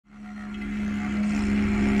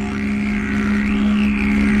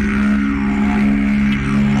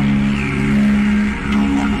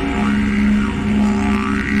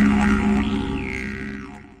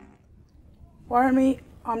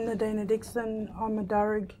Nadeena Dixon. I'm a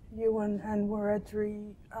Darug, Yuin and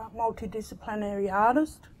Wiradjuri multidisciplinary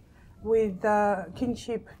artist with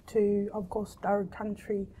kinship to, of course, Darug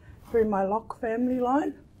country through my Locke family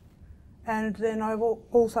line. And then I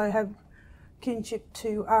also have kinship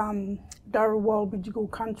to Darug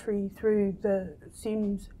Walbidjigal country through the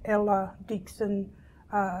Sims, Ella, Dixon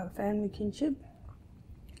family kinship.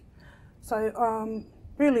 So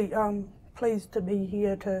really pleased to be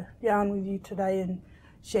here to yarn with you today and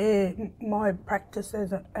share my practice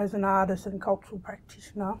as an artist and cultural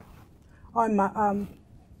practitioner. I'm a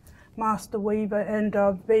master weaver and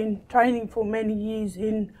I've been training for many years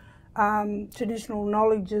in traditional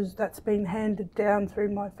knowledges that's been handed down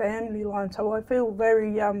through my family line. So I feel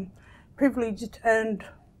very privileged and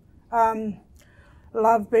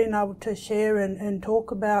love being able to share and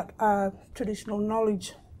talk about traditional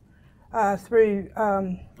knowledge through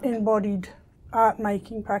embodied art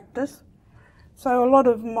making practice. So a lot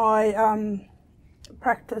of my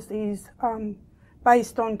practice is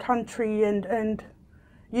based on country and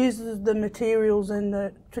uses the materials and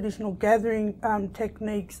the traditional gathering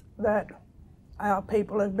techniques that our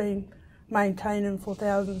people have been maintaining for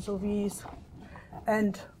thousands of years.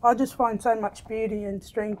 And I just find so much beauty and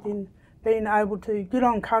strength in being able to get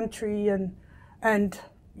on country and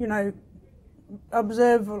you know,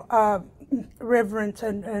 observe reverence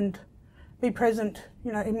and be present,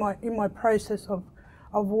 you know, in my process of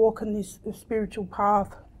walking this spiritual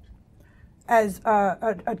path as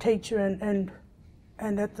a teacher and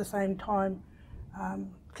at the same time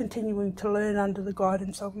continuing to learn under the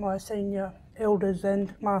guidance of my senior elders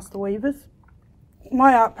and master weavers.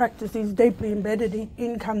 My art practice is deeply embedded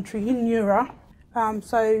in country, in Neura.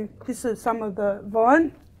 So this is some of the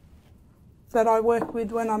vine that I work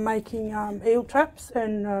with when I'm making eel traps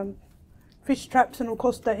and fish traps, and of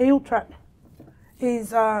course the eel trap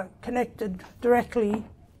is connected directly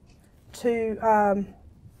to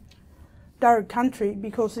Darug country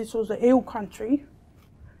because this was an eel country,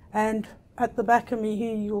 and at the back of me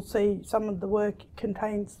here you'll see some of the work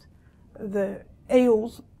contains the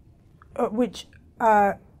eels which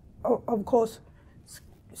are of course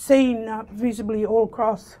seen visibly all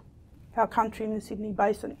across our country in the Sydney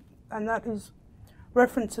Basin. And that is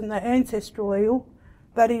referencing the ancestral eel,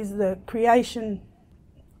 that is the creation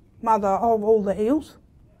mother of all the eels.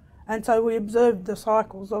 And so we observed the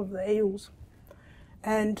cycles of the eels.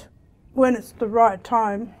 And when it's the right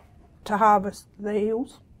time to harvest the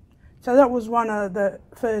eels. So that was one of the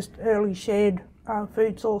first early shared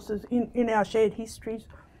food sources in our shared histories,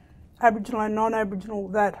 Aboriginal and non-Aboriginal,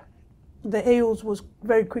 that the eels was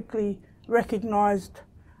very quickly recognised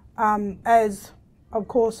as, of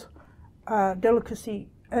course, delicacy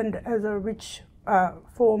and as a rich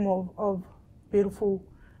form of beautiful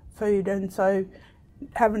food. And so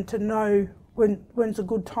having to know when's a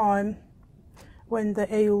good time, when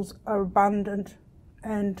the eels are abundant,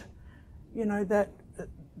 and you know that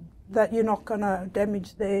you're not going to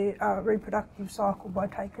damage their reproductive cycle by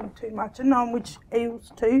taking too much, and knowing which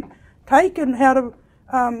eels to take and how to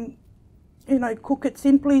you know, cook it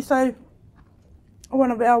simply. So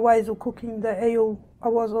one of our ways of cooking the eel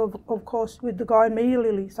was of course with the Gaimea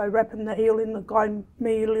lily, so wrapping the eel in the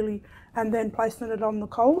Gaimea lily and then placing it on the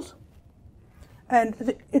coals.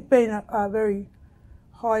 And it being a very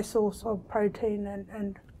high source of protein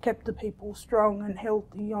and kept the people strong and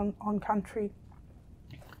healthy on country.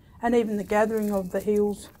 And even the gathering of the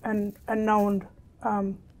eels and knowing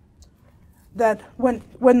that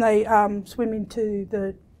when they swim into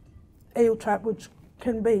the eel trap, which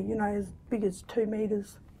can be, you know, as big as 2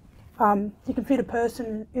 metres, you can fit a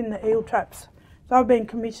person in the eel traps. So I've been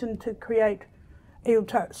commissioned to create eel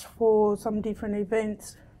traps for some different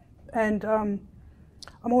events, and I'm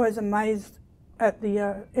always amazed at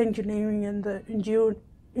the engineering and the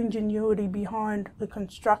ingenuity behind the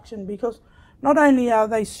construction, because not only are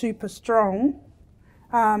they super strong,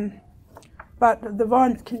 but the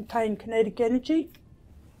vines contain kinetic energy.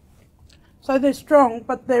 So they're strong,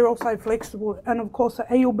 but they're also flexible. And of course,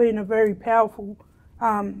 the eel being a very powerful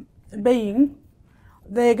being,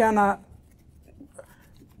 they're gonna,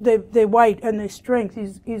 their weight and their strength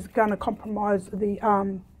is gonna compromise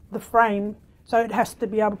the frame. So it has to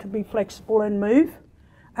be able to be flexible and move.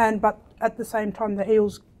 But at the same time, the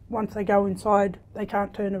eels, once they go inside, they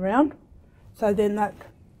can't turn around. So then that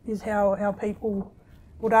is how our people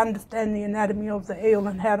would understand the anatomy of the eel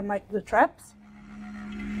and how to make the traps.